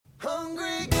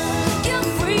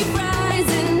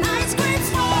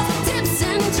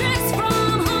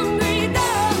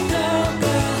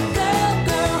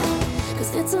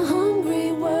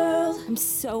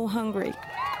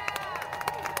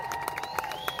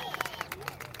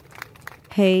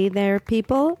Hey there,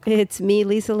 people. It's me,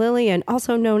 Lisa Lillian,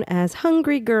 also known as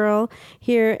Hungry Girl,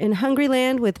 here in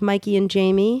Hungryland with Mikey and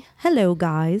Jamie. Hello,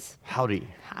 guys. Howdy.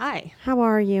 Hi. How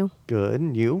are you? Good.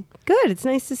 And you? Good. It's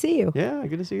nice to see you. Yeah,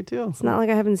 good to see you too. It's not like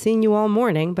I haven't seen you all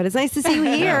morning, but it's nice to see you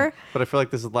here. But I feel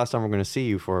like this is the last time we're going to see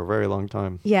you for a very long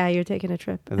time. Yeah, you're taking a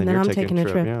trip. And then I'm you're taking a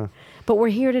trip. Yeah. But we're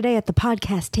here today at the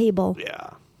podcast table. Yeah.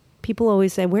 People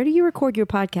always say, where do you record your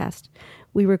podcast?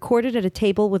 We recorded at a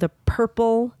table with a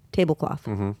purple tablecloth.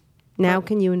 Mm-hmm. Now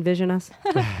can you envision us?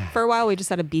 For a while, we just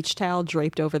had a beach towel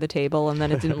draped over the table, and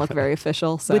then it didn't look very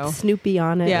official. So With Snoopy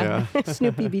on it. Yeah.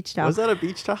 Snoopy beach towel. Was that a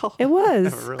beach towel? It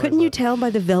was. I realized Couldn't you that. tell by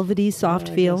the velvety soft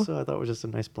I feel? guess so. I thought it was just a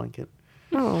nice blanket.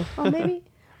 Oh, well, maybe.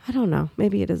 I don't know.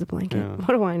 Maybe it is a blanket. Yeah. What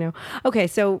do I know? Okay,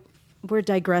 so we're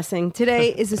digressing.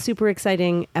 Today is a super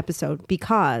exciting episode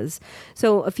because,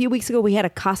 so a few weeks ago we had a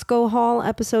Costco haul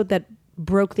episode that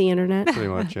broke the internet. Pretty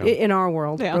much, yeah. In our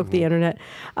world, Yeah. broke the internet.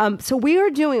 So we are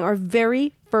doing our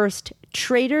very first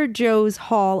Trader Joe's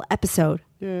haul episode.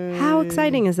 Yay. How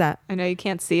exciting is that? I know you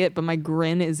can't see it, but my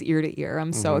grin is ear to ear.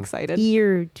 I'm so excited.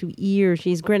 Ear to ear,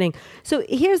 she's grinning. So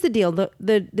here's the deal: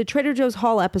 the Trader Joe's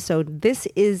haul episode. This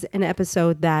is an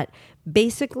episode that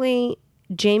basically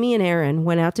Jamie and Aaron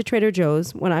went out to Trader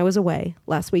Joe's when I was away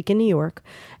last week in New York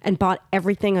and bought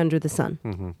everything under the sun.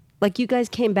 Mm-hmm. Like you guys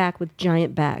came back with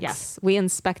giant bags. Yes, we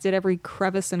inspected every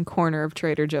crevice and corner of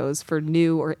Trader Joe's for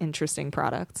new or interesting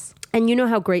products. And you know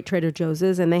how great Trader Joe's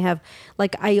is, and they have,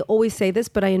 like, I always say this,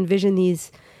 but I envision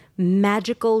these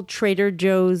magical Trader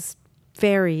Joe's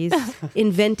fairies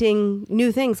inventing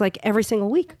new things like every single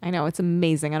week. I know, it's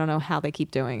amazing. I don't know how they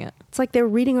keep doing it. It's like they're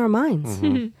reading our minds.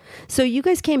 So you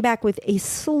guys came back with a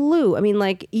slew. I mean,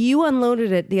 like, you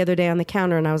unloaded it the other day on the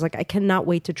counter, and I was like, I cannot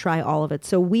wait to try all of it.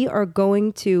 So we are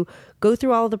going to go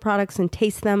through all of the products and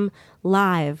taste them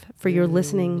live for your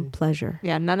listening pleasure.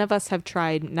 Yeah, none of us have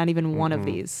tried, not even one of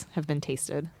these have been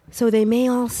tasted. So they may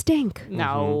all stink,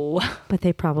 No. but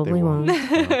they probably They won't.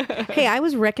 won't. Hey, I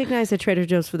was recognized at Trader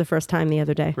Joe's for the first time the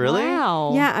other day. Really?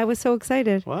 Wow. Yeah, I was so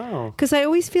excited. Wow. Because I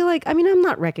always feel like, I mean, I'm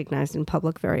not recognized in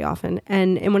public very often.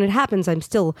 And when it happens, I'm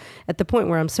still at the point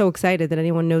where I'm so excited that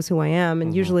anyone knows who I am.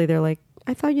 And usually they're like,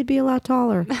 I thought you'd be a lot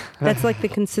taller. That's like the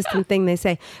consistent thing they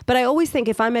say. But I always think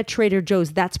if I'm at Trader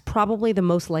Joe's, that's probably the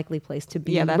most likely place to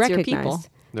be Yeah, that's your recognized. people.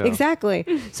 Yeah. Exactly.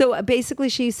 So basically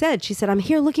she said, I'm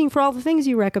here looking for all the things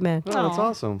you recommend. Oh, that's Aw.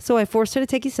 awesome. So I forced her to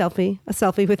take a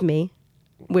selfie with me,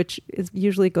 which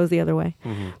usually goes the other way.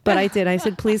 But I did. I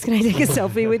said, please, can I take a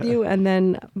selfie with you? And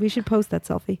then we should post that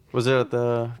selfie. Was it at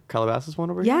the Calabasas one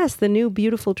over here? Yes, the new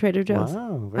beautiful Trader Joe's.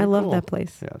 Wow. Very I love cool. that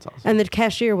place. Yeah, it's awesome. And the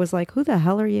cashier was like, who the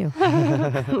hell are you?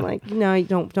 I'm like, no, you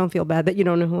don't feel bad that you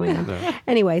don't know who I am. No.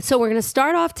 Anyway, so we're going to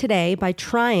start off today by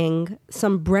trying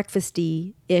some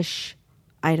breakfasty-ish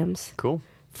items. Cool.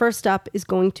 First up is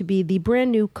going to be the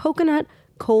brand new coconut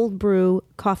cold brew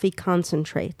coffee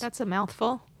concentrate. That's a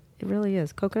mouthful. It really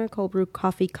is. Coconut cold brew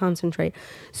coffee concentrate.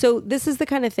 So this is the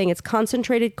kind of thing. It's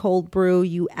concentrated cold brew.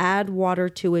 You add water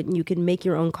to it and you can make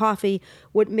your own coffee.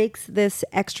 What makes this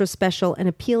extra special and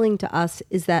appealing to us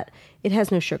is that it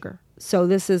has no sugar. So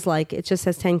this is like, it just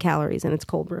has 10 calories and it's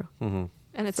cold brew. And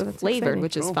it's So that's flavored, exciting.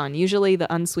 which is Cool. fun. Usually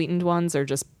the unsweetened ones are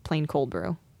just plain cold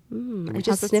brew. I How's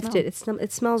just it sniffed smell? it.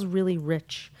 It smells really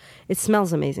rich. It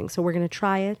smells amazing. So we're going to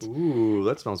try it. Ooh,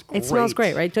 that smells great. It smells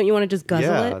great, right? Don't you want to just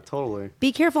guzzle Yeah, it? totally.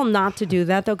 Be careful not to do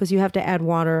that though, because you have to add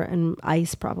water and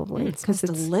ice probably. It smells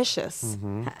it's delicious.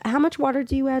 How much water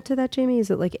do you add to that, Jamie?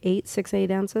 Is it like 6, 8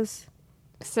 ounces?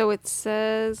 So it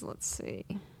says, let's see.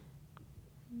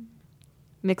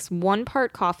 Mix 1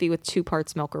 part coffee with 2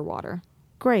 parts milk or water.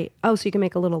 Great. Oh, so you can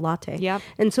make a little latte. Yep.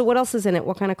 And so what else is in it?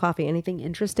 What kind of coffee? Anything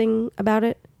interesting about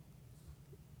it?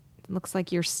 Looks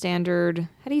like your standard,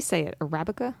 how do you say it?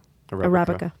 Arabica?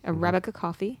 Arabica. Arabica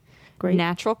coffee. Great.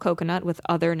 Natural coconut with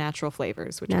other natural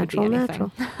flavors, which Natural, could be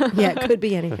anything. natural. Yeah, it could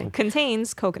be anything.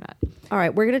 Contains coconut. All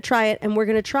right, we're going to try it, and we're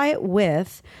going to try it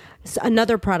with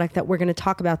another product that we're going to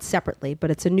talk about separately,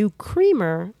 but it's a new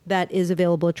creamer that is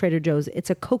available at Trader Joe's. It's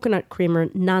a coconut creamer,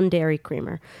 non-dairy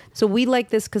creamer. So we like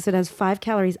this because it has 5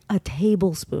 calories a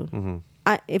tablespoon.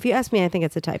 If you ask me, I think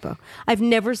it's a typo. I've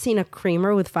never seen a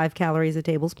creamer with 5 calories a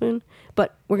tablespoon,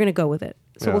 but we're going to go with it.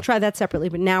 So Yeah. we'll try that separately,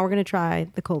 but now we're going to try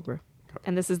the cold brew.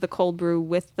 And this is the cold brew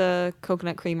with the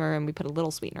coconut creamer, and we put a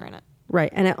little sweetener in it. Right,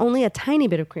 and only a tiny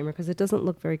bit of creamer because it doesn't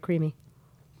look very creamy.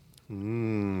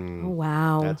 Mmm. Oh,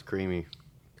 wow. That's creamy.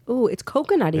 Ooh, it's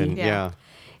coconutty. And Yeah. yeah,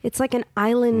 It's like an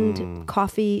island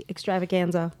coffee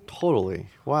extravaganza. totally.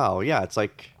 Wow. Yeah, it's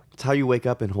like It's how you wake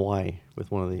up in Hawaii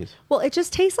with one of these. Well, it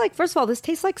just tastes like, first of all, this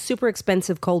tastes like super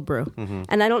expensive cold brew.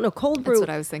 And I don't know, cold brew. That's what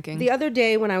I was thinking. The other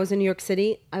day when I was in New York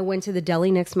City, I went to the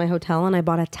deli next to my hotel and I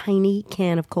bought a tiny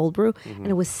can of cold brew and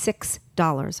it was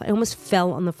 $6. I almost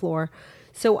fell on the floor.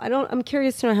 So I'm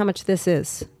curious to know how much this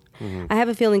is. I have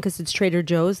a feeling because it's Trader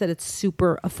Joe's that it's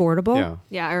super affordable. Yeah.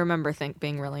 Yeah, I remember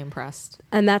being really impressed.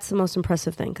 And that's the most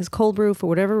impressive thing because cold brew, for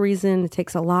whatever reason, it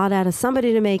takes a lot out of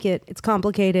somebody to make it. It's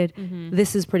complicated.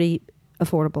 This is pretty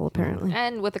affordable, apparently.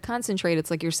 And with the concentrate, it's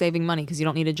like you're saving money because you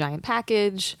don't need a giant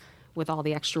package with all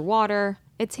the extra water.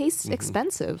 It tastes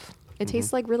expensive. It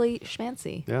tastes like really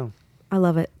schmancy. Yeah. I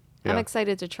love it. Yeah. I'm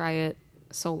excited to try it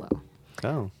solo.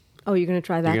 Oh. Oh, you're going to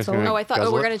try You're that just solo? gonna- Oh, I thought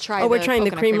Guzzle we're it? going to try Oh, we're the trying the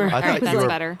coconut creamer. All I right, was that's like-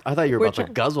 better. I thought you were We're about to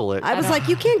try- guzzle it. I was like,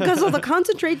 you can't guzzle the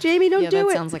concentrate, Jamie. Don't Yeah, do that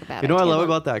it. sounds like a bad You know what I idea. love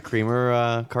about that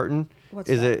creamer carton? What's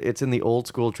is that? it's in the old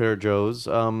school Trader Joe's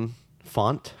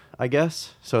font, I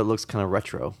guess. So it looks kind of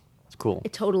retro. It's cool.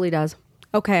 It totally does.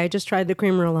 Okay, I just tried the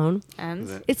creamer alone. And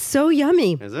Is it? It's so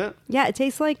yummy. Is it? Yeah, it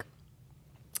tastes like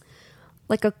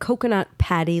a coconut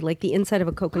patty, like the inside of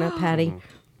a coconut patty.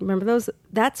 Remember those?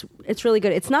 It's really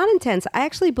good. It's not intense. I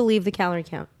actually believe the calorie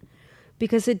count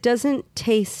because it doesn't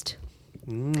taste.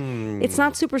 It's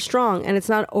not super strong and it's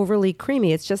not overly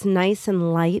creamy. It's just nice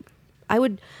and light. I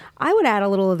would add a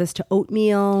little of this to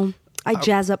oatmeal. I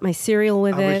jazz up my cereal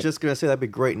with I it. was just going to say that'd be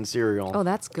great in cereal. oh,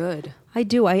 that's good. I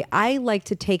do. I like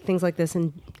to take things like this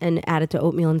and add it to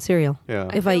oatmeal and cereal. Yeah.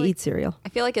 If I eat cereal. I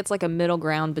feel like it's like a middle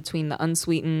ground between the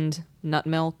unsweetened nut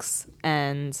milks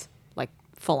and like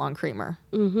full-on creamer.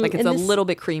 Like it's And a this- little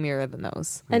bit creamier than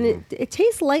those. And it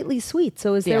tastes lightly sweet.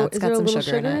 So is Yeah, there it's is got there a some little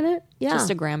sugar in it. Yeah. Just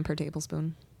a gram per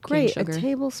tablespoon. Great. Cane A sugar.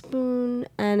 tablespoon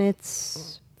and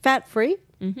it's fat-free.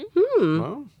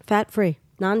 Well, Fat-free.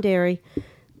 Non-dairy.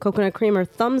 Coconut creamer.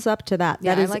 Thumbs up to that.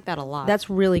 Yeah, That I is- like that a lot. That's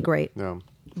really great. yeah.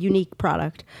 Unique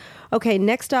product. Okay,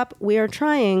 next up, we are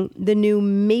trying the new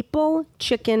maple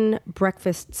chicken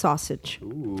breakfast sausage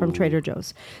from Trader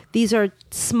Joe's. These are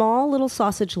small little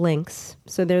sausage links.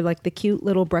 So they're like the cute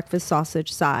little breakfast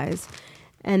sausage size.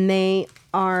 And they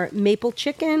are maple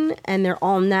chicken and they're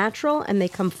all natural and they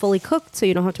come fully cooked. So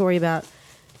you don't have to worry about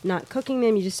not cooking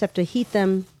them. You just have to heat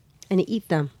them and eat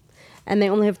them. And they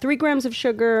only have 3 grams of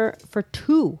sugar for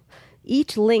 2.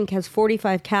 Each link has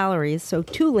 45 calories. So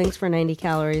 2 links for 90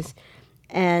 calories.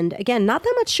 And again, not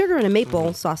that much sugar in a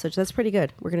maple sausage. That's pretty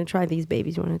good. We're going to try these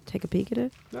babies. You want to take a peek at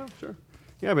it? No, sure.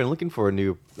 Yeah, I've been looking for a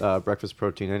new breakfast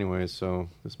protein anyways, so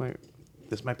this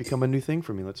might become a new thing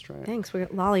for me. Let's try it. Thanks.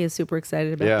 Lolly is super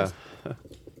excited about Yeah. this.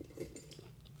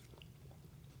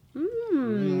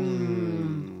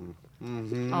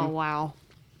 Oh, wow.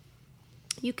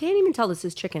 You can't even tell this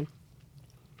is chicken.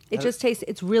 It just tastes,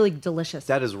 it's really delicious.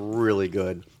 That is really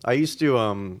good. I used to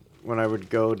when I would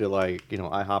go to like,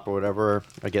 IHOP or whatever,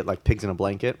 I get like pigs in a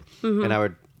blanket and I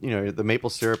would, the maple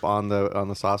syrup on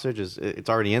the sausage it's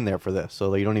already in there for this.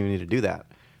 So you don't even need to do that.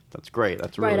 That's great.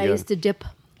 That's really Right, good.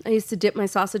 I used to dip my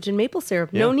sausage in maple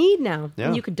syrup. No Yeah. need now. Yeah.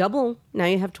 And you could double. Now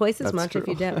you have twice as That's much if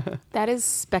true. you dip. That is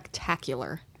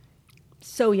spectacular.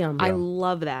 So yum. I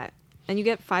love that. And you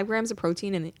get 5 grams of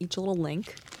protein in each little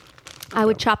link. I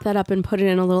would chop that up and put it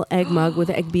in a little egg mug with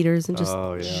egg beaters and just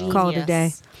Oh, yeah. call it a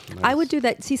day. Genius. I would do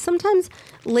that. See, sometimes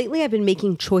lately I've been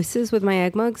making choices with my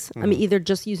egg mugs. I'm either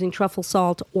just using truffle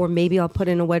salt or maybe I'll put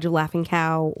in a wedge of Laughing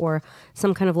Cow or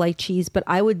some kind of light cheese, but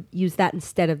I would use that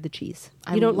instead of the cheese.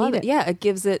 I You don't love need it. Yeah,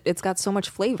 it's got so much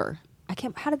flavor.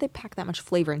 How did they pack that much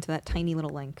flavor into that tiny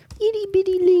little link? Itty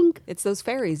bitty link. It's those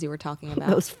fairies you were talking about.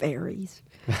 Those fairies.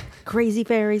 Crazy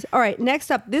fairies. All right, next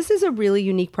up. This is a really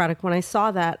unique product. When I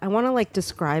saw that, I want to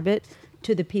describe it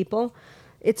to the people.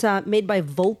 It's made by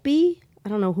Volpi. I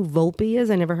don't know who Volpi is.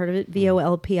 I never heard of it.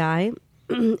 Volpi.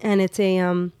 And it's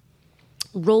a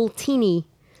roltini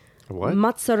What?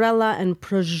 mozzarella and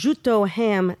prosciutto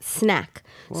ham snack.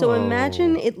 So Whoa.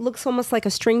 imagine it looks almost like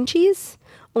a string cheese,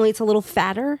 only it's a little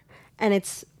fatter, and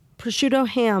it's prosciutto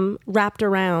ham wrapped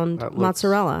around That looks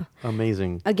mozzarella.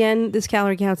 Amazing. Again, this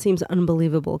calorie count seems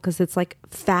unbelievable because it's like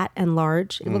fat and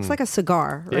large. It looks like a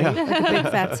cigar, right? Yeah. Like a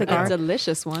big fat a cigar.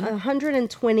 delicious one.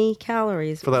 120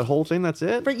 calories. For that whole thing, that's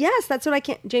it? But yes, that's what I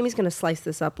can't. Jamie's gonna slice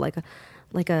this up like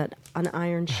an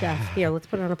Iron Chef. Here, let's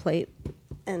put it on a plate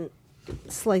and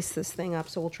slice this thing up.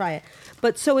 So we'll try it.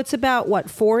 But so it's about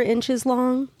what 4 inches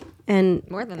long, and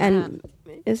More than and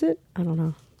is it? I don't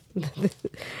know.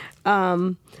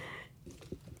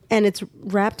 And it's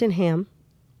wrapped in ham,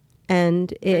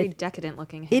 and Very it decadent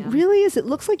looking ham. it really is. It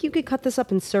looks like you could cut this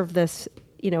up and serve this,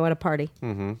 at a party.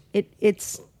 Mm-hmm.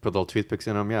 It's Put little toothpicks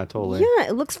in them? Yeah, totally. yeah,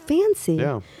 it looks fancy.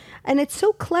 Yeah. And it's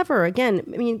so clever. Again,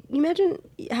 I mean, you imagine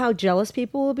how jealous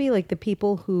people will be, like the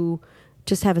people who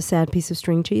just have a sad piece of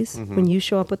string cheese when you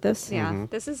show up with this. Yeah,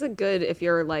 this is a good if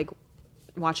you're like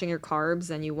watching your carbs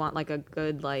and you want like a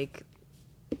good like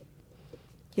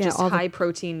Yeah, just all high the,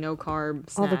 protein, no carb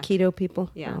all the snack. keto people.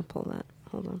 Yeah. I'll pull that.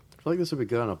 Hold on. I feel like this would be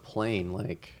good on a plane.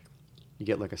 Like, you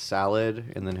get like a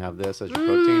salad and then have this as your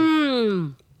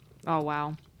protein. Oh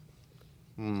wow.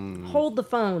 Hold the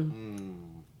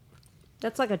phone.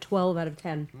 That's like a 12 out of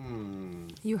 10.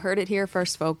 You heard it here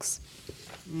first, folks.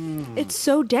 It's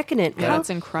so decadent. Yeah, How, it's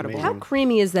incredible. how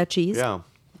creamy is that cheese? Yeah.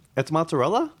 It's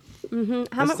mozzarella?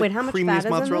 How much? Wait, how much fat creamiest is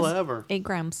in mozzarella this? ever. 8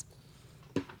 grams.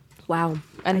 Wow.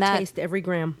 And I that- taste every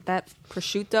gram. That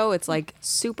prosciutto, it's like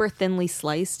super thinly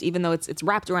sliced, even though it's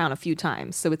wrapped around a few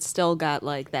times. So it's still got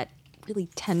like that really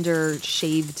tender,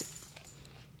 shaved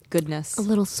goodness. A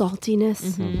little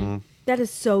saltiness. That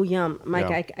is so yum. Mike,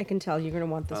 Yeah. I can tell you're going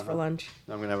to want this for lunch.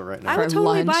 I'm going to have it right I now. would For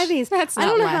totally lunch. buy these. That's I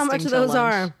don't not know how much lasting of till those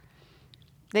lunch. are.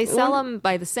 They sell them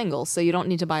by the single, so you don't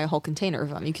need to buy a whole container of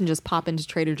them. You can just pop into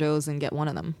Trader Joe's and get one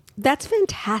of them. That's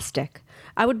fantastic.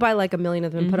 I would buy like a million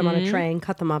of them, put them on a tray, and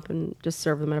cut them up, and just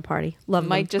serve them at a party. Love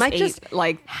Mike them. just ate,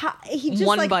 like, he just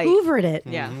one like bite. hoovered it.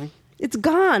 Yeah. It's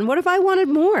gone. What if I wanted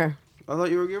more? I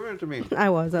thought you were giving it to me. I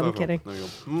was. I'm Okay, kidding. There you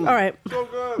go. All right. So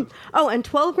good. Oh, and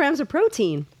 12 grams of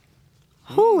protein.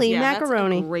 Holy Yeah,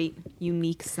 macaroni. That's a great,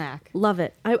 unique snack. Love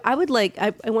it. I would like,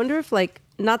 I wonder if like,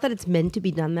 not that it's meant to be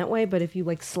done that way, but if you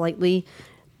like slightly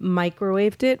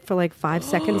microwaved it for like 5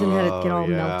 seconds and had it get all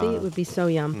yeah. melty, it would be so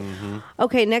yum.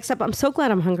 Okay, next up, I'm so glad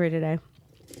I'm hungry today.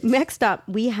 Next up,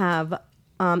 we have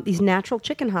these natural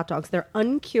chicken hot dogs. They're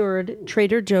uncured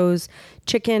Trader Joe's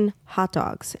chicken hot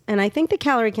dogs. And I think the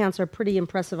calorie counts are pretty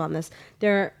impressive on this.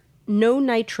 They're no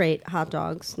nitrate hot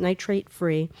dogs, nitrate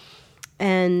free.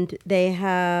 And they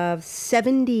have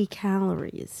 70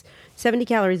 calories. 70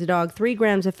 calories a dog, 3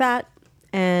 grams of fat,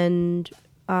 and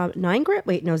 9 grams.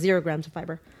 Wait, no, 0 grams of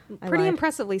fiber. I Pretty lied.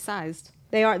 impressively sized.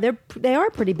 They are. They are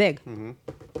pretty big.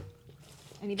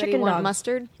 Anybody Chicken want dogs.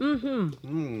 mustard?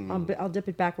 I'll dip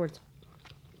it backwards.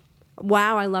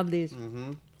 Wow, I love these.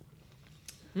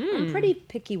 I'm pretty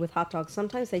picky with hot dogs.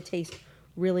 Sometimes they taste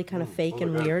really kind of fake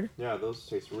and weird. Yeah, those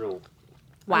taste real.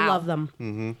 I Wow. love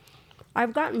them.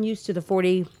 I've gotten used to the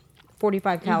 40,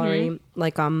 45 calorie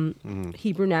like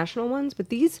Hebrew National ones, but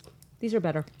these are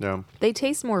better. Yeah. They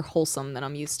taste more wholesome than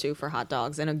I'm used to for hot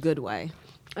dogs in a good way.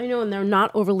 I know, and they're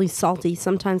not overly salty.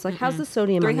 Sometimes, like, how's the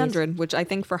sodium? on these? 300, which I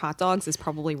think for hot dogs is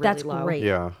probably really That's low. great.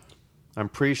 Yeah. I'm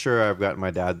pretty sure I've gotten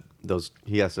my dad those.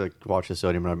 He has to watch the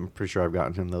sodium, and I'm pretty sure I've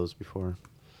gotten him those before.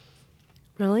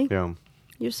 Really? Yeah.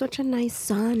 You're such a nice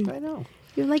son. I know.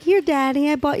 You're like, here, Daddy,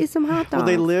 I bought you some hot dogs. Well,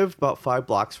 they live about 5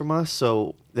 blocks from us,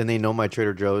 so then they know my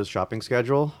Trader Joe's shopping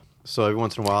schedule. So every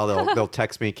once in a while, they'll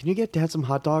text me, "Can you get Dad some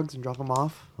hot dogs and drop them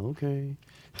off?" Okay.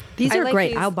 These I are like great.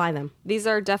 these- I'll buy them. These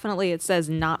are definitely, it says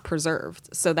not preserved.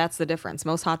 So that's the difference.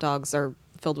 Most hot dogs are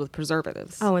filled with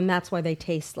preservatives. Oh, and that's why they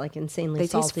taste like insanely They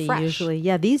taste salty. fresh. Usually,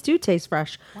 yeah, these do taste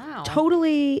fresh. Wow.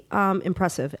 Totally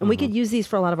impressive, and we could use these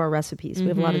for a lot of our recipes. We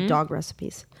have a lot of dog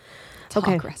recipes.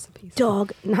 Dog recipes.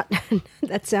 Dog. Not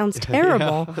that sounds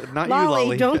terrible. Not you, Lolly,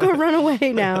 Lolly. don't go run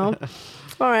away now.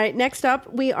 All right, next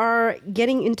up, we are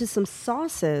getting into some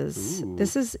sauces.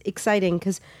 This is exciting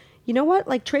because you know what?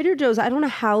 Like Trader Joe's, I don't know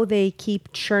how they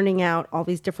keep churning out all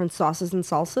these different sauces and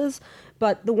salsas,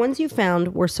 but the ones you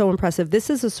found were so impressive. This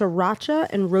is a sriracha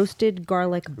and roasted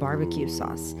garlic barbecue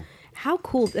sauce. How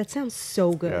cool. That sounds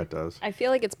so good. Yeah, it does. I feel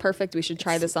like it's perfect. We should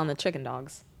try this on the chicken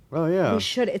dogs. Oh, yeah. We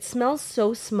should. It smells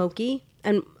so smoky.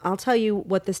 And I'll tell you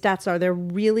what the stats are. They're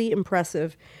really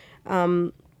impressive.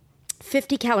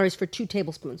 50 calories for 2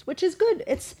 tablespoons, which is good.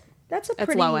 That's a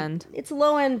pretty low end. It's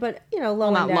low end, but low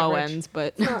end. Not low average. end,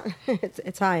 but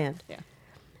It's high end. yeah.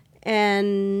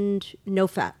 And no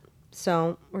fat.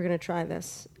 So we're gonna try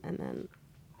this, and then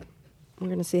we're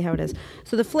gonna see how it is.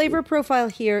 So the flavor profile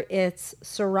here, it's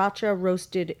sriracha,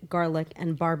 roasted garlic,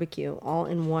 and barbecue, all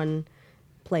in one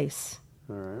place.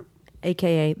 All right.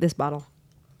 AKA this bottle.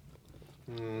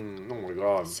 Oh, my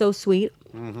God. So sweet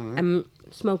and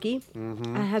smoky. It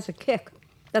has a kick.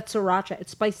 That's sriracha.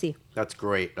 It's spicy. That's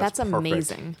great. That's perfect.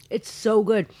 amazing. It's so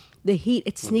good. The heat,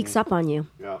 it sneaks up on you.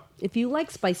 Yeah. If you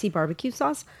like spicy barbecue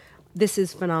sauce, this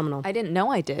is phenomenal. I didn't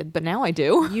know I did, but now I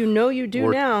do. You know you do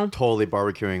We're now. totally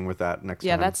barbecuing with that next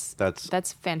Yeah, time.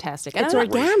 that's fantastic. It's I'm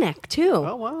not- organic too.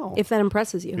 Oh, wow. If that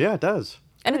impresses you. Yeah, it does.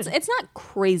 and it's not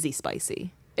crazy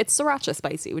spicy. It's sriracha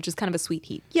spicy, which is kind of a sweet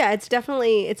heat. Yeah,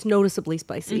 it's noticeably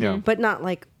spicy, Yeah. but not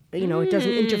like, it doesn't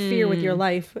interfere with your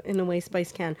life in a way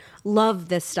spice can. Love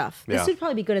this stuff. This Yeah. would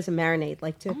probably be good as a marinade,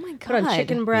 like to my put on God.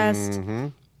 chicken breast.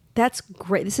 That's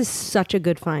great. This is such a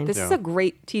good find. This is a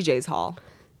great TJ's haul.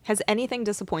 Has anything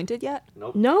disappointed yet?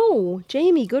 Nope. No,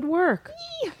 Jamie, good work.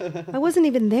 I wasn't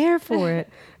even there for it.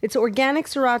 It's organic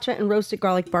sriracha and roasted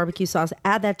garlic barbecue sauce.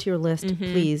 Add that to your list,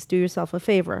 please. Do yourself a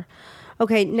favor.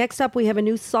 Okay, next up we have a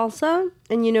new salsa.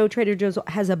 And you know Trader Joe's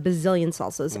has a bazillion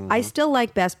salsas. I still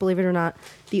like best, believe it or not,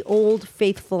 the old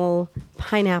faithful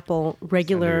pineapple, I knew you were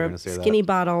regular, gonna say that. skinny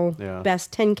bottle, Yeah.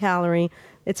 best 10 calorie.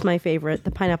 It's my favorite,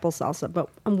 the pineapple salsa. But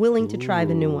I'm willing to try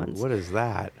the new Ooh, ones. What is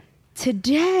that?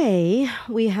 Today,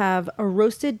 we have a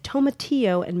roasted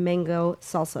tomatillo and mango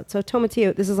salsa. So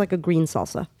tomatillo, this is like a green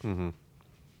salsa.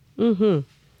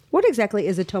 What exactly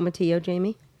is a tomatillo,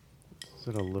 Jamie? Is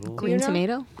it a little? Green know?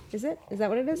 tomato? Is it? Is that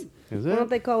what it is? Is Why it? don't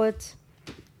they call it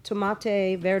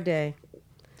tomate verde?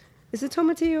 Is it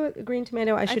tomatillo a green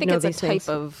tomato? I I should think know it's a these type things.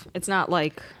 of. It's not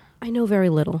like I know very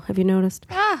little. Have you noticed?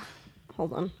 ah.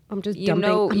 Hold on. I'm just You dumping.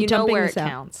 know, I'm you know dumping where this it out.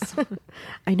 counts.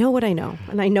 I know what I know,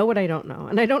 and I know what I don't know,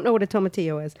 and I don't know what a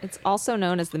tomatillo is. It's also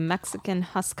known as the Mexican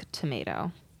husk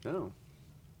tomato. Oh.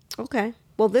 Okay.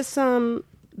 Well, this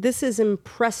is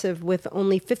impressive with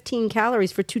only 15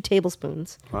 calories for 2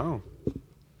 tablespoons. Wow.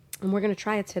 And we're going to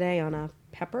try it today on a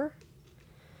pepper.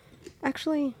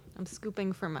 Actually, I'm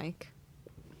scooping for Mike.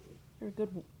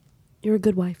 you're a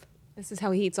good wife. This is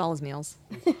how he eats all his meals.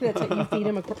 That's it. You feed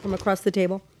him from across the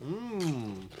table.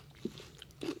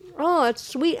 Oh, it's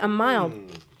sweet and mild.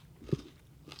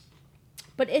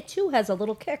 But it too has a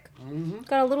little kick. It's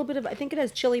got a little bit of, I think it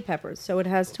has chili peppers. So it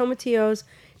has tomatillos,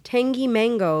 tangy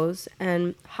mangoes,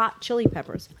 and hot chili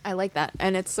peppers. I like that.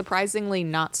 And it's surprisingly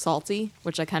not salty,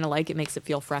 which I kind of like. It makes it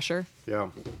feel fresher. Yeah.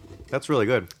 That's really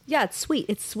good. Yeah, it's sweet.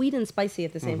 It's sweet and spicy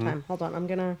at the same time. Hold on, I'm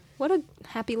going to... What a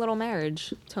happy little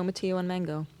marriage. Tomatillo and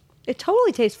mango. It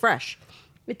totally tastes fresh.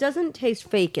 It doesn't taste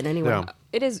fake in any way. Yeah.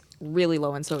 It is really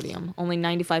low in sodium. Only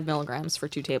 95 milligrams for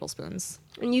 2 tablespoons.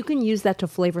 And you can use that to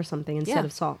flavor something instead Yeah.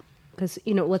 of salt. Because,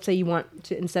 you know, let's say you want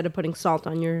to, instead of putting salt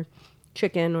on your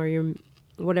chicken or your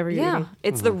whatever you're Yeah. eating.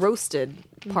 It's the roasted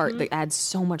part that adds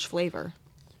so much flavor.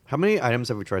 How many items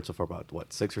have we tried so far? About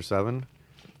what, 6 or 7?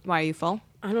 Why are you full?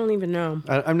 I don't even know.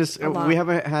 I'm just. lot. We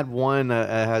haven't had one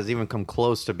has even come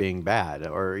close to being bad,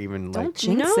 or even like Don't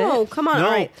jinx No, it. come on. No,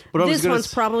 all right. but I was This gonna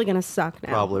one's probably going to suck now.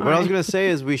 probably. All What I was right. gonna say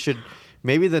is we should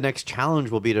maybe the next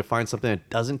challenge will be to find something that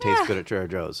doesn't taste good at Trader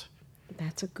Joe's.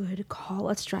 That's a good call.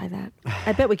 Let's try that.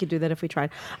 I bet we could do that if we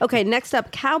tried. Okay, next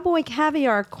up, cowboy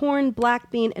caviar, corn, black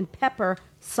bean, and pepper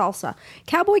salsa.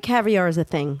 Cowboy caviar is a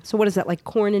thing. So what is that, like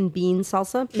corn and bean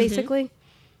salsa, basically?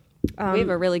 we have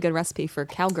a really good recipe for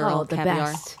cowgirl the caviar.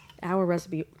 best. Our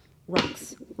recipe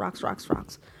rocks.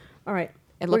 All right.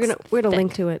 It we're looks gonna thick.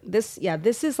 link to it. This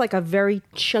is like a very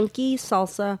chunky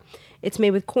salsa. It's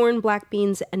made with corn, black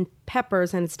beans, and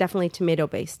peppers, and it's definitely tomato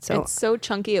based. So, It's so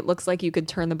chunky, it looks like you could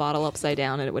turn the bottle upside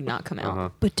down and it would not come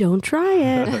out. but don't try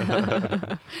it.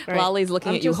 All right. Lolly's looking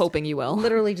I'm at you, just hoping you will.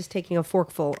 Literally just taking a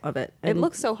forkful of it. It And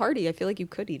looks so hearty. I feel like you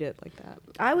could eat it like that.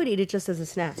 I would eat it just as a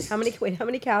snack. How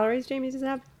many calories, Jamie, does it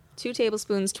have? 2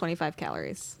 tablespoons, 25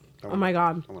 calories. Oh my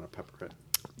God. I want to pepper it.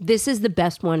 This is the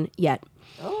best one yet.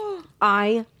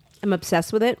 I am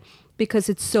obsessed with it because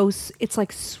it's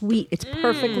like sweet. It's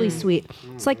perfectly sweet.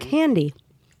 It's like candy.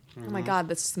 Oh my God,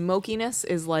 the smokiness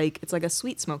is like, it's like a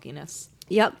sweet smokiness.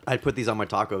 Yep. I'd put these on my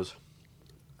tacos.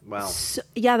 Wow. So,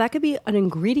 yeah, that could be an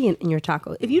ingredient in your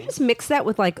taco. If you just mix that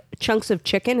with like chunks of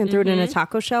chicken and threw it in a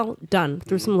taco shell, done.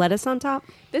 Threw some lettuce on top.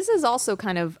 This is also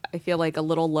kind of, I feel like, a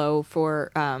little low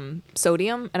for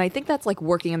sodium, and I think that's like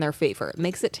working in their favor. It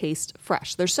makes it taste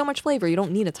fresh. There's so much flavor, you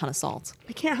don't need a ton of salt.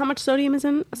 I can't. How much sodium is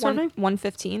in a serving?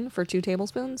 115 for 2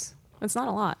 tablespoons. It's not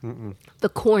a lot. The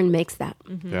corn makes that.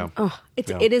 Yeah. Oh,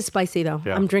 Yeah. it is spicy though.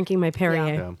 Yeah. I'm drinking my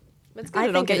Perrier. Yeah. It's I good.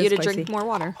 It'll think get it you is to drink spicy. more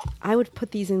water. I would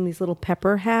put these in these little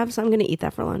pepper halves. I'm going to eat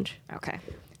that for lunch. Okay.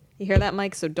 You hear that,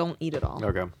 Mike? So don't eat it all.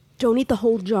 Okay. Don't eat the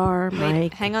whole jar,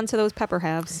 Mike. Hang on to those pepper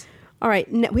halves. All right,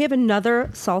 we have another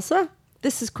salsa.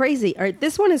 This is crazy. All right,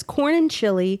 this one is corn and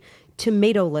chili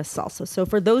tomato-less salsa. So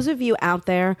for those of you out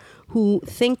there who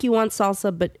think you want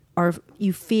salsa but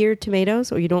you fear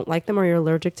tomatoes or you don't like them or you're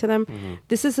allergic to them,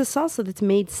 this is a salsa that's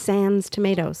made sans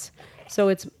tomatoes. So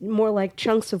it's more like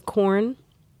chunks of corn.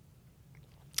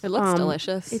 It looks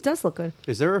delicious. It does look good.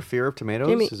 Is there a fear of tomatoes?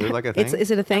 Jamie, Is there like a thing? Is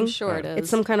it a thing? I'm sure it is. It's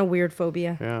some kind of weird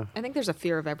phobia. Yeah. I think there's a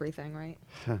fear of everything, right?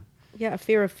 Yeah, a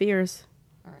fear of fears.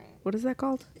 All right. What is that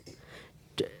called?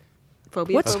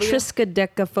 Phobia. What's phobia?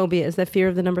 triskaidekaphobia? Is that fear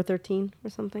of the number 13 or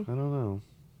something? I don't know.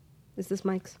 Is this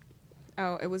Mike's?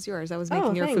 Oh, it was yours. I was Oh,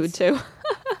 making your thanks. food too.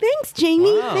 Thanks,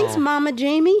 Jamie. Wow. Thanks, Mama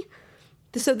Jamie.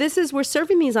 So we're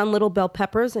serving these on little bell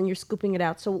peppers, and you're scooping it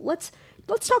out. So let's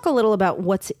talk a little about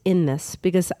what's in this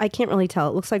because I can't really tell.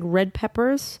 It looks like red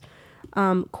peppers,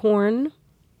 corn,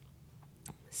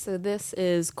 So this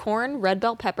is corn, red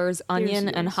bell peppers, onion,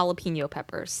 and yours. jalapeno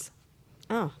peppers.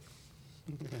 Oh.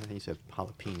 He said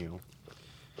jalapeno.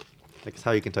 That's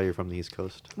how you can tell you're from the East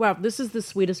Coast. Wow, this is the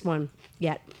sweetest one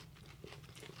yet.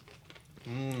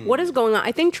 What is going on?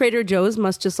 I think Trader Joe's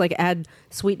must just like add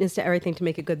sweetness to everything to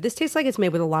make it good. This tastes like it's made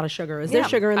with a lot of sugar. Is there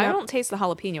sugar in I that? don't taste the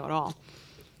jalapeno at all.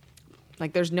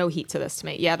 Like there's no heat to this to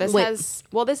me. Yeah, this Wait.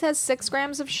 has 6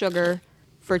 grams of sugar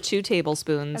for 2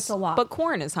 tablespoons. That's a lot. But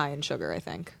corn is high in sugar, I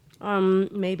think.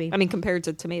 Maybe. I mean, compared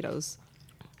to tomatoes.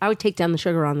 I would take down the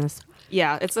sugar on this.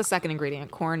 Yeah, it's the second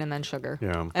ingredient, corn and then sugar.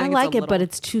 Yeah. I think like it's a it, but little-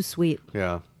 it's too sweet.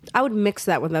 Yeah. I would mix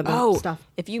that with other stuff.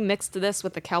 if you mixed this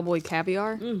with the cowboy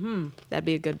caviar, that'd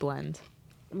be a good blend.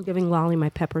 I'm giving Lolly my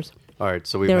peppers. All right,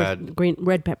 so we've They're had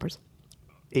red peppers.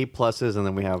 A pluses, and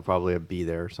then we have probably a B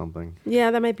there or something.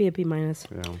 Yeah, that might be a B minus.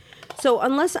 Yeah. So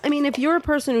if you're a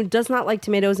person who does not like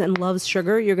tomatoes and loves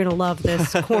sugar, you're going to love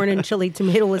this corn and chili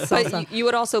tomatoeless But salsa. you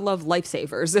would also love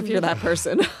Lifesavers if you're that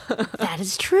person. That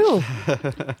is true.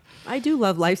 I do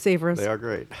love Lifesavers. They are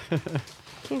great.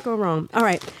 Can't go wrong. All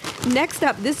right. Next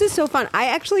up, this is so fun. I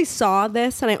actually saw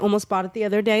this and I almost bought it the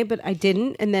other day, but I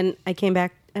didn't. And then I came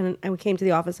back and I came to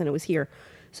the office and it was here.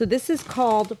 So this is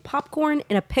called popcorn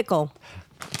in a pickle,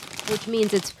 which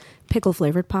means it's pickle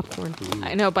flavored popcorn.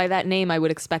 I know by that name, I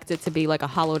would expect it to be like a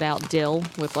hollowed out dill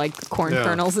with like corn Yeah.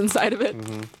 kernels inside of it.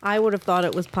 I would have thought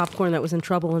it was popcorn that was in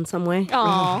trouble in some way.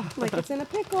 Aw. Like it's in a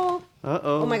pickle.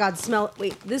 Uh-oh. Oh my God, smell.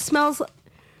 Wait, this smells.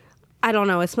 I don't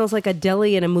know. It smells like a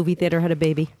deli in a movie theater had a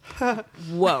baby.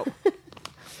 Whoa.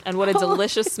 And what a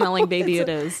delicious smelling baby it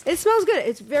is. It smells good.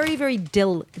 It's very, very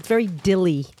dill. It's very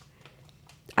dilly.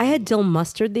 I had dill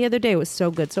mustard the other day. It was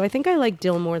so good. So I think I like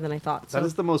dill more than I thought. So That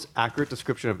is the most accurate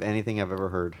description of anything I've ever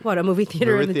heard. what, a movie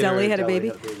theater Movie and the theater deli and had a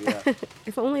baby? yeah.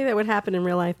 If only that would happen in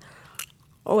real life.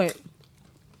 Oh wait.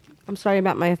 I'm sorry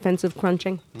about my offensive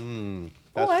crunching.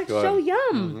 That's That's good. so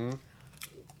yum.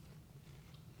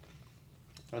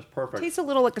 That's perfect. Tastes a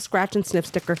little like a scratch and sniff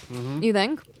sticker. You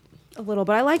think? A little,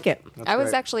 but I like it. That's I was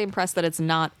great. actually impressed that it's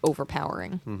not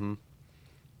overpowering.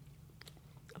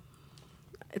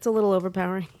 It's a little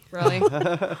overpowering. Really?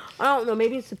 I don't know.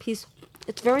 Maybe it's a piece.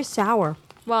 It's very sour.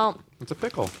 Well, It's a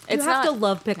pickle. it's you have not, to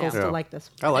love pickles Yeah. to like this.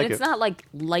 I like and it's it. not like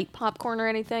light popcorn or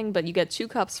anything, but you get 2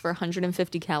 cups for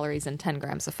 150 calories and 10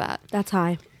 grams of fat. That's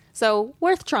high. So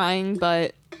worth trying,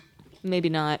 but maybe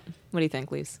not. What do you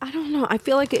think, Lise? I don't know. I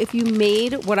feel like if you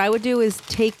made, what I would do is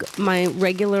take my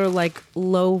regular, like,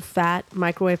 low-fat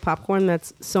microwave popcorn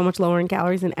that's so much lower in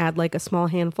calories and add, like, a small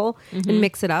handful and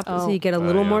mix it up so you get a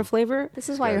little yeah. more flavor. This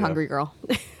is why Yeah, you're yeah. hungry, girl.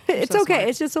 It's so okay. smart.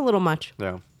 It's just a little much.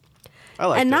 Yeah. I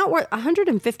like And it. not worth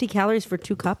 150 calories for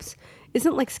 2 cups.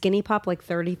 Isn't, like, Skinny Pop, like,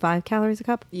 35 calories a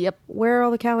cup? Yep. Where are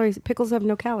all the calories? Pickles have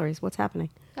no calories. What's happening?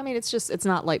 I mean, it's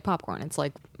not light popcorn. It's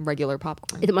like regular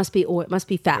popcorn. It must be oil. It must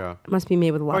be fat. Yeah. It must be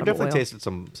made with a lot Oh, I of definitely oil. tasted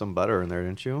some butter in there,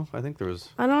 didn't you? I think there was.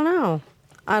 I don't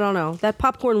know. That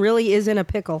popcorn really is in a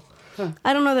pickle.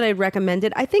 I don't know that I'd recommend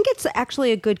it. I think it's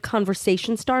actually a good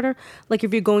conversation starter. Like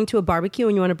if you're going to a barbecue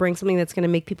and you want to bring something that's going to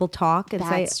make people talk and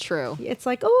That's say, true. It's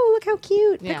like, oh, look how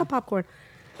cute. Yeah. Pickle popcorn.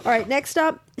 All right, next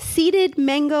up, seeded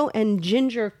mango and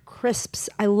ginger crisps.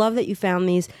 I love that you found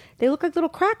these. They look like little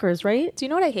crackers, right? Do you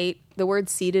know what I hate? The word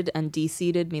seeded and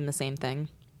de-seeded mean the same thing.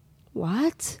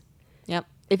 What? Yep.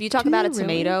 If you talk Do about a they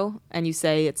really? tomato and you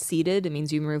say it's seeded, it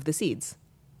means you remove the seeds.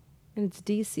 And it's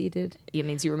de-seeded. It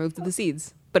means you removed the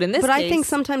seeds. But in this But case, I think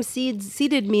sometimes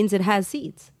seeded means it has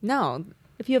seeds. no.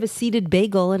 If you have a seeded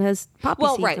bagel, it has poppy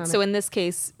Well, seeds right. on So it. in this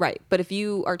case, right. But if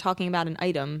you are talking about an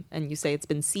item and you say it's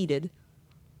been seeded,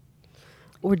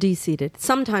 Or de-seeded.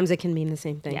 Sometimes it can mean the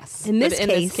same thing. Yes. In this, But in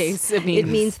case, this case, it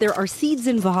means- there are seeds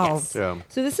involved. Yes. Yeah.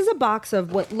 So this is a box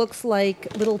of what looks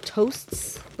like little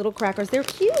toasts, little crackers. They're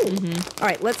cute. Mm-hmm. All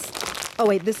right, let's. Oh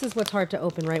wait, this is what's hard to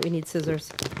open, right? We need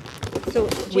scissors. So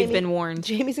We've been warned.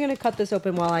 Jamie's going to cut this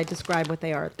open while I describe what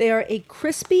they are. They are a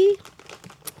crispy,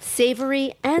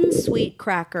 savory, and sweet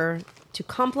cracker to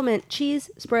complement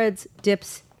cheese, spreads,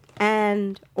 dips,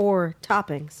 and or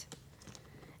toppings.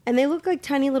 And they look like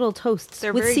tiny little toasts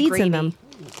They're with very seeds gravy. in them.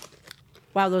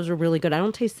 Wow, those are really good. I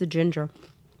don't taste the ginger.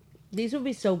 These would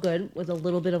be so good with a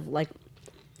little bit of like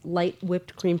light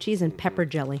whipped cream cheese and pepper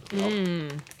jelly.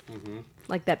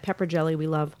 Like that pepper jelly we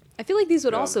love. I feel like these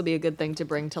would also be a good thing to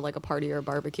bring to like a party or a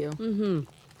barbecue. Mm-hmm.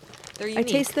 They're I unique.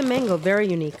 taste the mango, very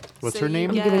unique. What's So her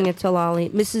name? I'm Yeah. giving it to Lolly.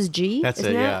 Mrs. G? That's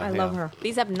Isn't it, that? yeah, I love yeah. her.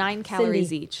 These have 9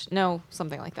 calories each. No,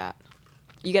 something like that.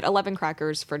 You get 11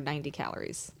 crackers for 90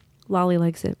 calories. Lolly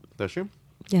likes it. Does she?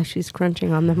 Yeah, she's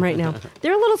crunching on them right now.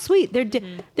 They're a little sweet.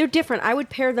 They're different. I would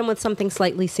pair them with something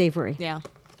slightly savory. Yeah.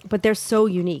 But they're so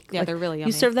unique. Yeah, they're really You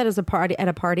yummy. serve that as a party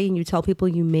and you tell people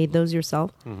you made those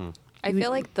yourself. I feel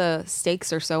like the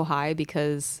stakes are so high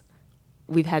because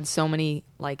we've had so many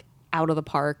like out of the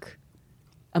park,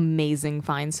 amazing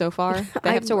finds so far.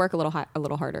 They have to work a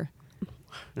little harder.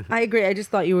 I agree. I just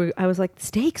thought you were. I was like,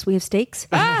 steaks. We have steaks.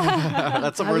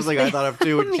 That's the first thing I thought of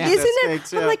too. when you said Isn't it?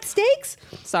 steaks, yeah. I'm like steaks.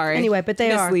 Sorry. Anyway, but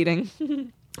they are.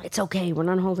 misleading. It's okay. We're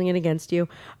not holding it against you.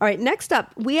 All right. Next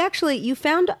up, you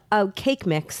found a cake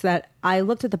mix that I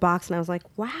looked at the box and I was like,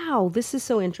 wow, this is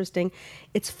so interesting.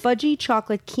 It's fudgy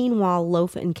chocolate quinoa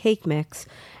loaf and cake mix.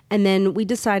 And then we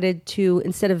decided to,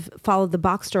 instead of follow the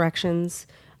box directions,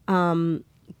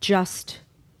 just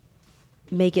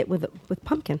make it with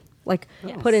pumpkin. Like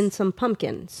put in some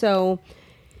pumpkin. So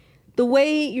the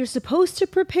way you're supposed to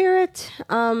prepare it,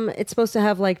 it's supposed to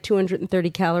have like 230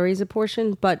 calories a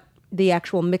portion, but the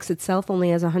actual mix itself only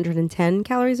has 110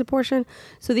 calories a portion.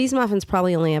 So these muffins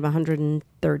probably only have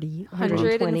 130,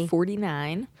 120.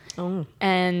 149. Oh.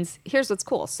 And here's what's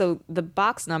cool. So the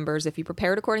box numbers, if you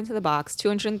prepare it according to the box,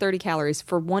 230 calories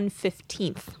for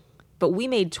 1/15. But we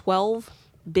made 12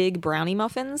 big brownie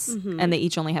muffins, and they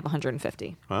each only have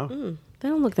 150. Wow. They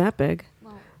don't look that big,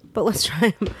 but let's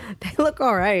try them. They look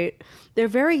all right. They're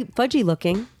very fudgy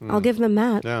looking. I'll give them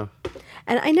that. Yeah.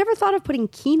 And I never thought of putting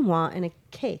quinoa in a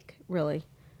cake, really.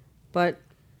 But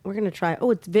we're going to try.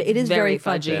 Oh, it is very Very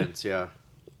fudgy. Dense, yeah.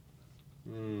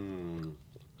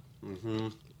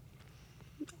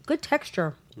 Good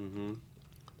texture.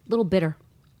 Little bitter.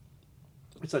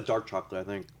 It's a dark chocolate, I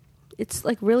think. It's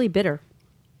like really bitter,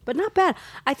 but not bad.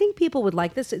 I think people would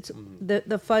like this. It's the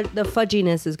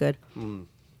fudginess is good.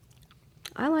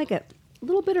 I like it. A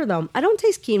little bitter though. I don't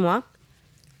taste quinoa.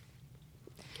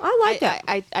 I like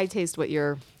it. I taste what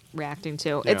you're reacting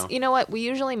to. Yeah. It's, you know what? We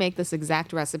usually make this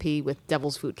exact recipe with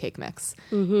Devil's Food Cake Mix.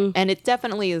 And it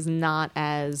definitely is not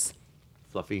as...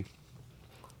 Fluffy.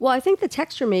 Well, I think the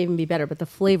texture may even be better, but the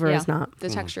flavor is not. The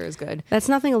texture is good. That's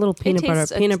nothing a little peanut butter.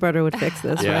 tastes Peanut butter would fix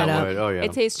this Yeah, right it up. would. Oh, yeah.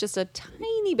 It tastes just a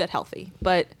tiny bit healthy,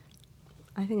 but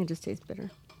I think it just tastes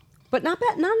bitter. But not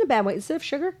bad, not in a bad way. Instead of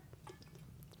sugar?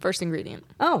 first ingredient.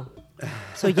 Oh.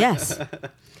 So yes.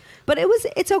 But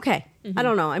it's okay. I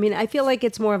don't know. I mean, I feel like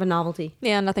it's more of a novelty.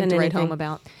 Yeah, nothing than to write anything. home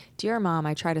about. Dear Mom,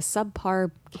 I tried a subpar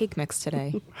cake mix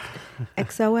today.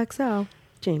 XOXO,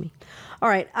 Jamie. All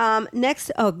right.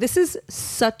 Next. Oh, this is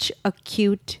such a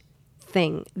cute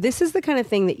thing. This is the kind of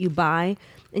thing that you buy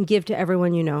and give to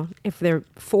everyone you know, if they're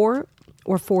 4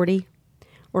 or 40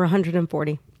 or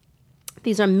 140.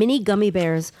 These are mini gummy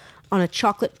bears on a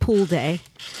chocolate pool day.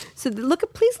 So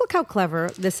please look how clever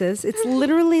this is. It's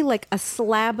literally like a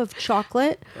slab of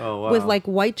chocolate with like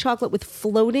white chocolate with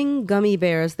floating gummy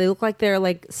bears. They look like they're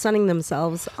like sunning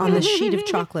themselves on this sheet of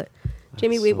chocolate.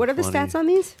 Jamie, wait, so what are the funny. stats on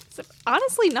these? So,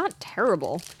 honestly, not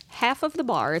terrible. Half of the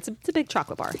bar, it's a big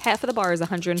chocolate bar. Half of the bar is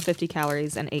 150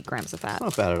 calories and 8 grams of fat.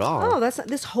 Not bad at all. Oh,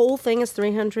 this whole thing is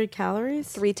 300 calories?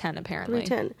 310 apparently.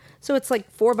 310. So it's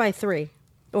like 4 by 3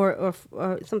 or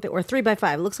something, or 3 by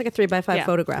 5. It looks like a 3 by 5 Yeah.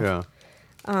 photograph. Yeah.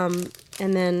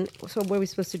 And then, so what are we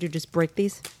supposed to do? Just break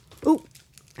these? Ooh,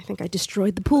 I think I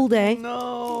destroyed the pool day.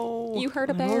 No. You heard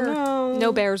a bear. no.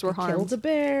 No bears were Killed harmed. a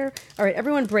bear. All right,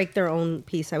 everyone break their own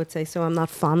piece, I would say, so I'm not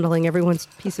fondling everyone's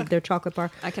piece of their chocolate bar.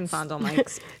 I can fondle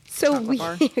Mike's So chocolate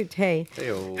bar. hey,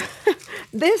 Ew.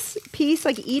 this piece,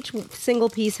 like each single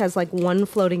piece has like one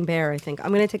floating bear, I think. I'm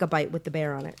going to take a bite with the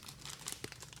bear on it.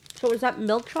 So is that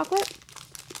milk chocolate?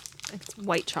 It's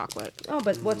white chocolate. Oh,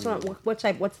 but what's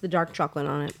the dark chocolate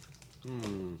on it?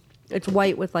 It's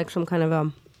white with like some kind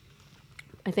of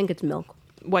I think it's milk.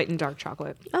 White and dark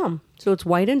chocolate. So it's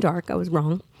white and dark. I was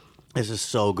wrong. This is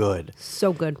so good.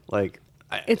 So good. Like,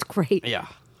 It's great. yeah.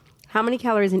 How many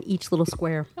calories in each little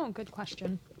square? Oh, good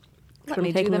question. So Let I'm me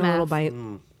do taking the a little math. bite.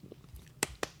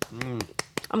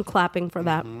 I'm clapping for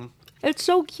that. It's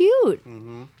so cute.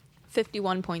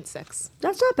 51.6.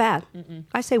 That's not bad.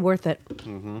 I say worth it.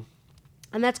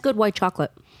 And that's good white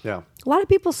chocolate. Yeah. A lot of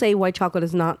people say white chocolate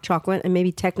is not chocolate, and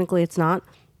maybe technically it's not,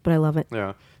 but I love it.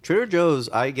 Yeah. Trader Joe's,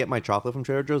 I get my chocolate from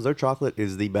Trader Joe's. Their chocolate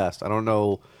is the best. I don't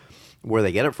know where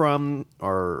they get it from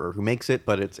or who makes it,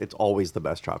 but it's always the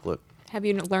best chocolate. Have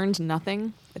you learned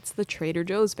nothing? It's the Trader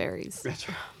Joe's berries.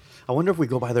 I wonder if we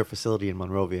go by their facility in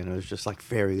Monrovia and there's just like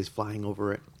fairies flying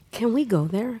over it. Can we go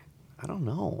there? I don't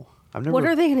know. I've never. What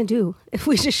are they going to do if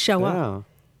we just show up? Yeah.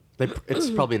 It's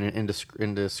probably in an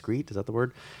indiscreet. Is that the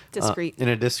word? Discreet. In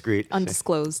a discreet.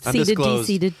 Undisclosed. Seated,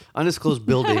 de-seated. Undisclosed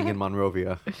building in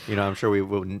Monrovia. You know, I'm sure we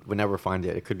would never find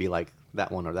it. It could be like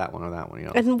that one or that one or that one. You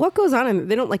know. And what goes on in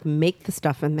They don't like make the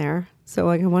stuff in there. So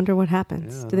like, I wonder what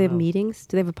happens. Yeah, I Do they have don't know. meetings?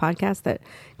 Do they have a podcast that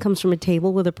comes from a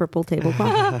table with a purple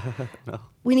tablecloth? No.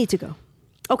 We need to go.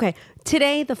 Okay.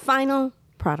 Today, the final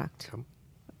product.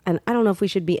 and I don't know if we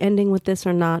should be ending with this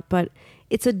or not, but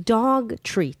it's a dog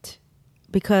treat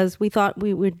because we thought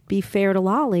we would be fair to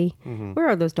Lolly. Where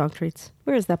are those dog treats?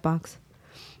 Where is that box?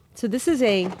 So this is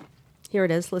here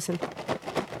it is, listen.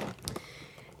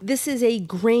 This is a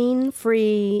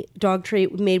grain-free dog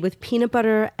treat made with peanut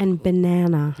butter and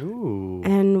banana. Ooh.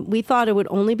 And we thought it would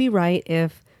only be right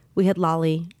if we had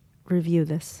Lolly review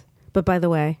this. But by the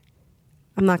way,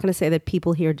 I'm not going to say that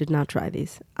people here did not try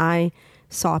these. I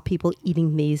saw people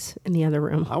eating these in the other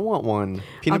room. I want one.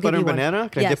 I'll Peanut give butter you and one. banana?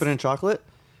 Can I Yes. dip it in chocolate?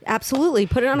 Absolutely.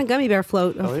 Put it on a gummy bear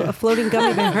float, a floating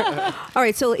gummy bear. All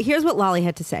right, so here's what Lolly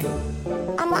had to say.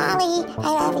 I'm Lolly.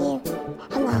 I love you.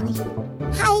 I'm Lolly.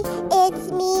 Hi, it's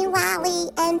me, Lolly,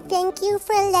 and thank you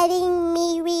for letting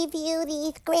me review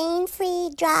these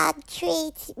grain-free dog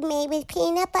treats made with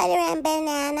peanut butter and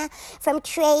banana from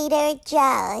Trader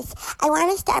Joe's. I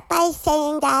want to start by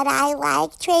saying that I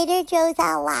like Trader Joe's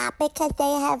a lot because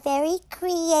they have very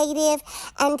creative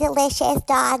and delicious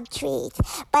dog treats.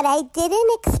 But I didn't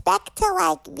expect to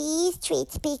like these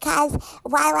treats because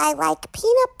while I like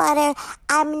peanut butter,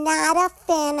 I'm not a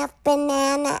fan of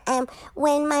banana. And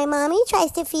when my mommy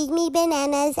tries to feed me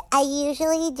bananas, I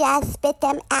usually just spit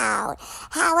them out.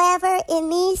 However, in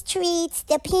these treats,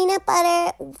 the peanut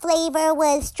butter flavor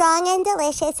was strong and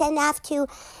delicious enough to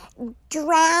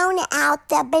drown out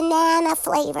the banana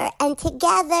flavor. And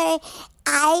together,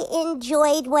 I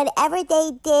enjoyed whatever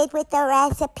they did with the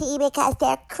recipe because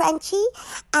they're crunchy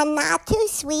and not too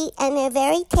sweet, and they're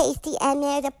very tasty, and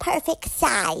they're the perfect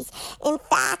size. In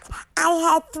fact, I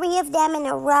had 3 of them in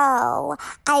a row.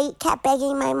 I kept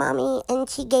begging my mommy, and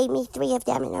she gave me 3 of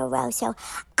them in a row. So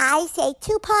I say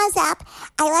 2 paws up.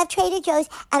 I love Trader Joe's,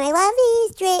 and I love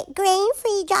these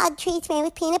grain-free dog treats made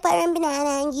with peanut butter and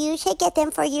banana, and you should get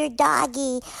them for your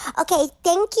doggy. Okay,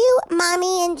 thank you,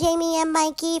 Mommy and Jamie and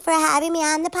Mikey, for having me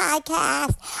on the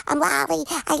podcast. I'm Lolly.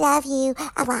 I love you.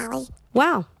 I'm Lolly.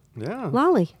 Wow. Yeah.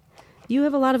 Lolly, you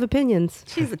have a lot of opinions.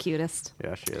 She's the cutest.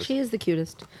 Yeah, she is. She is the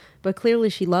cutest, but clearly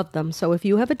she loved them. So if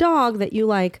you have a dog that you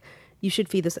like, you should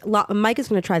feed this. Mike is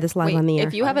going to try this live Wait, on the air.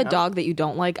 if you have a dog that you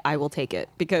don't like, I will take it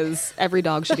because every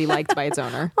dog should be liked by its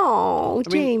owner. Oh, I mean,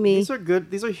 Jamie. these are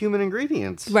good. These are human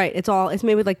ingredients. Right. It's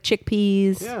made with like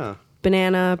chickpeas. Yeah.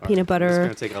 Banana, peanut I'm just butter,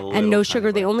 gonna take a little and no tiny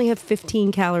sugar. They bite. only have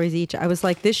 15 calories each. I was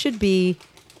like, this should be,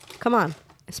 come on,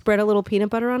 spread a little peanut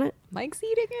butter on it. Mike's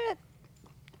eating it.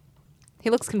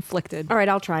 He looks conflicted. All right,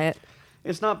 I'll try it.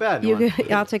 It's not bad.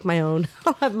 I'll take my own.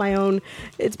 I'll have my own.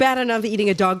 It's bad enough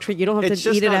eating a dog treat. You don't have It's to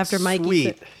just eat it not after Mike sweet.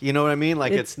 eats it. You know what I mean?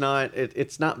 Like It's- it's not.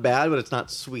 It's not bad, but it's not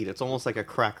sweet. It's almost like a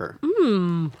cracker.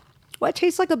 Well, it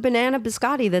tastes like a banana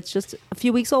biscotti that's just a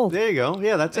few weeks old. There you go.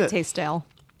 Yeah, that's It it. tastes stale.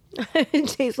 It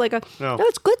tastes like a. No. No,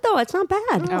 it's good though. It's not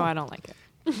bad. Oh, I don't like it.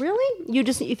 Really? You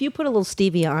just if you put a little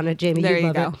stevia on it, Jamie, There you'd you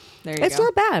love go. it. There you It's go.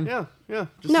 not bad. Yeah, yeah.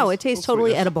 Just No, a it tastes little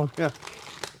totally sweetness. edible. Yeah.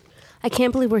 I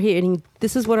can't believe we're here eating.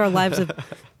 This is what our lives have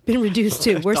been reduced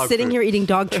to. We're Dog sitting food. here eating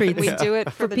dog treats. We do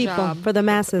it for the people, job. for the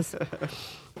masses.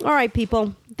 All right,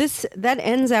 people. That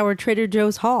ends our Trader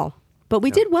Joe's haul. But we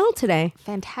did well today.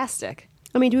 Fantastic.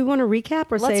 I mean, do we want to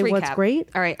recap or Let's say recap. what's great?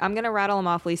 All right, I'm going to rattle them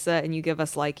off, Lisa, and you give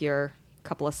us like your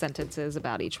couple of sentences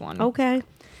about each one. Okay.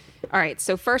 All right,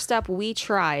 so first up, we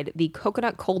tried the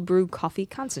coconut cold brew coffee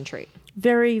concentrate.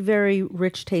 Very, very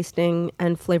rich tasting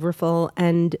and flavorful,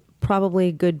 and probably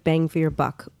a good bang for your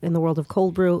buck in the world of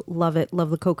cold brew. Love it.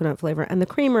 Love the coconut flavor. And the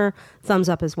creamer, thumbs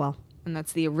up as well. And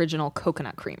that's the original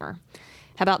coconut creamer.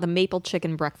 How about the maple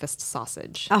chicken breakfast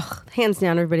sausage? Ugh, hands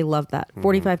down, everybody loved that.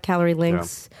 45 calorie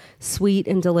links, sweet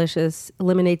and delicious,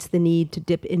 eliminates the need to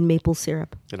dip in maple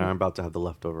syrup. And I'm about to have the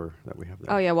leftover that we have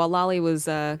there. Oh, yeah, while Lolly was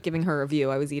giving her review,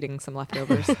 I was eating some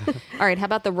leftovers. All right, how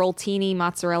about the roltini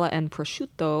mozzarella and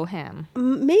prosciutto ham?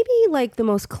 Maybe like the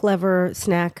most clever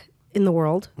snack in the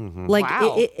world. Like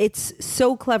Wow. it's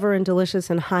so clever and delicious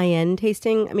and high end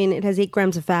tasting. I mean, it has 8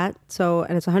 grams of fat,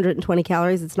 and it's 120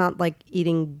 calories. It's not like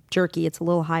eating jerky. It's a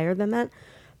little higher than that.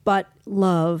 But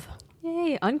love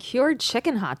Yay, uncured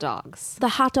chicken hot dogs. the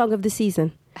hot dog of the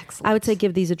season. Excellent. I would say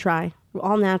give these a try.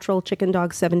 All natural chicken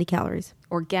dog, 70 calories.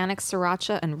 Organic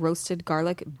sriracha and roasted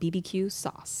garlic BBQ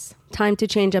sauce. Time to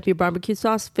change up your barbecue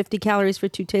sauce. 50 calories for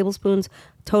 2 tablespoons.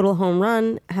 Total home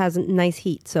run. Has nice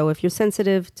heat. So if you're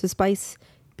sensitive to spice,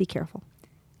 be careful.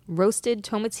 Roasted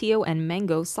tomatillo and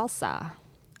mango salsa.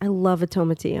 I love a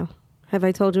tomatillo. Have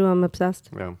I told you I'm obsessed?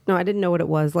 Yeah. No, I didn't know what it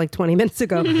was like 20 minutes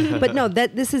ago. But no,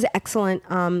 this is excellent.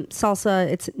 Salsa,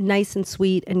 it's nice and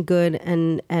sweet and good.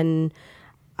 And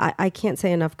I can't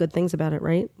say enough good things about it,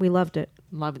 right? We loved it.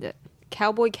 Loved it.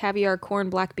 Cowboy caviar, corn,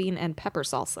 black bean, and pepper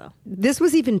salsa. This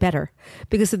was even better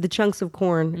because of the chunks of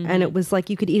corn. And it was like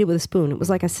you could eat it with a spoon. It was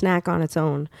like a snack on its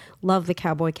own. Love the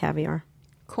cowboy caviar.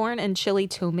 Corn and chili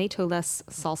tomato-less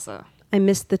salsa. I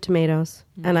missed the tomatoes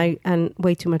and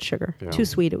way too much sugar. Yeah. Too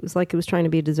sweet. It was like it was trying to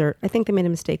be a dessert. I think they made a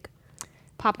mistake.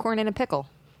 Popcorn in a pickle.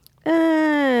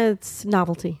 It's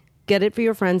novelty. Get it for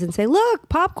your friends and say, look,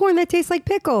 popcorn that tastes like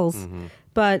pickles.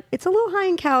 But it's a little high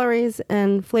in calories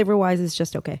and flavor-wise is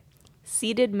just okay.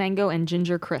 Seeded mango and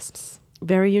ginger crisps.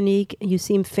 Very unique. You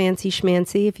seem fancy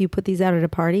schmancy. If you put these out at a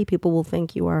party, people will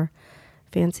think you are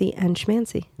fancy and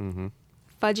schmancy.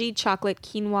 Fudgy chocolate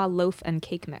quinoa loaf and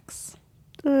cake mix.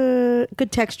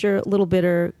 Good texture, a little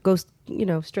bitter. Goes,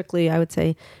 strictly, I would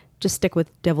say, just stick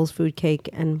with devil's food cake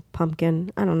and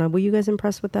pumpkin. I don't know. Were you guys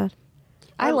impressed with that?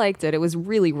 I liked it. It was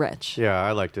really rich. Yeah,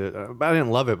 I liked it. I didn't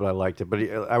love it, but I liked it. But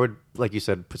I would, like you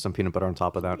said, put some peanut butter on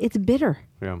top of that. It's bitter.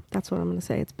 Yeah. That's what I'm going to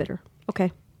say. It's bitter.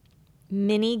 Okay.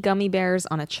 Mini gummy bears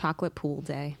on a chocolate pool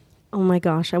day. Oh my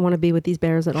gosh, I want to be with these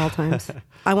bears at all times.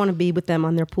 I want to be with them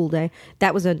on their pool day.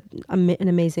 That was an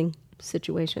amazing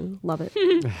situation. Love it.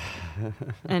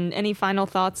 And any final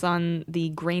thoughts on the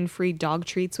grain-free dog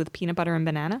treats with peanut butter and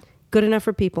banana? Good enough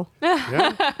for people.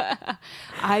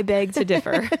 I beg to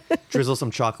differ. Drizzle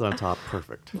some chocolate on top.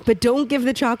 Perfect. But don't give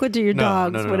the chocolate to your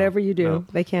dogs, no, whatever you do. no.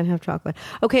 They can't have chocolate.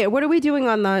 Okay, what are we doing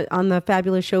on the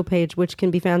Fabulous Show page, which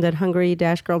can be found at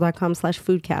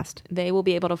hungry-girl.com/foodcast? They will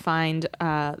be able to find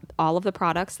all of the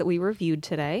products that we reviewed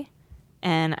today.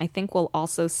 And I think we'll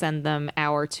also send them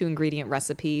our 2-ingredient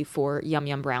recipe for Yum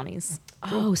Yum brownies.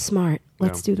 Oh, smart.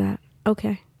 Let's do that.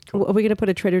 Okay. Are we going to put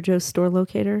a Trader Joe's store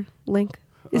locator link?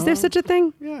 Is there such a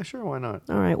thing? Yeah, sure. Why not?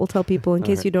 All right, we'll tell people in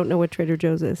case you don't know what Trader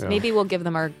Joe's is. Yeah. Maybe we'll give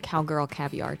them our cowgirl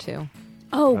caviar too.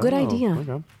 Oh, good Oh, idea.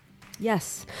 Okay.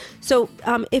 Yes. So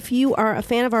if you are a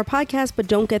fan of our podcast but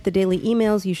don't get the daily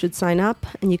emails, you should sign up.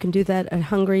 And you can do that at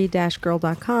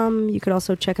hungry-girl.com. You could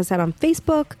also check us out on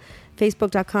Facebook,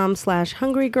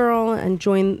 facebook.com/hungrygirl, and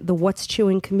join the What's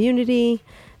Chewing community.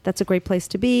 That's a great place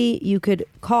to be. You could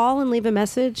call and leave a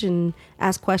message and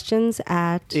ask questions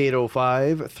at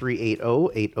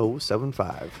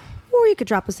 805-380-8075. or you could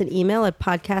drop us an email at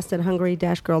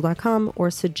podcast@hungry-girl.com or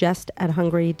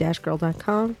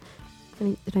suggest@hungry-girl.com.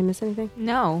 Did I miss anything?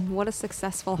 No, what a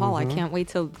successful haul. I can't wait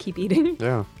to keep eating.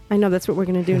 Yeah. I know that's what we're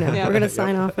going to do now. Yeah. We're going to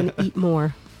sign off and eat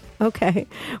more. Okay.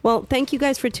 Well, thank you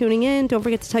guys for tuning in. Don't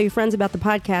forget to tell your friends about the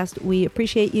podcast. We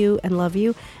appreciate you and love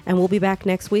you. And we'll be back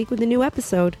next week with a new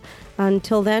episode.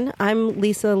 Until then, I'm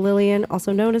Lisa Lillian,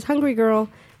 also known as Hungry Girl.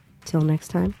 Till next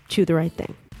time, chew the right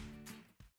thing.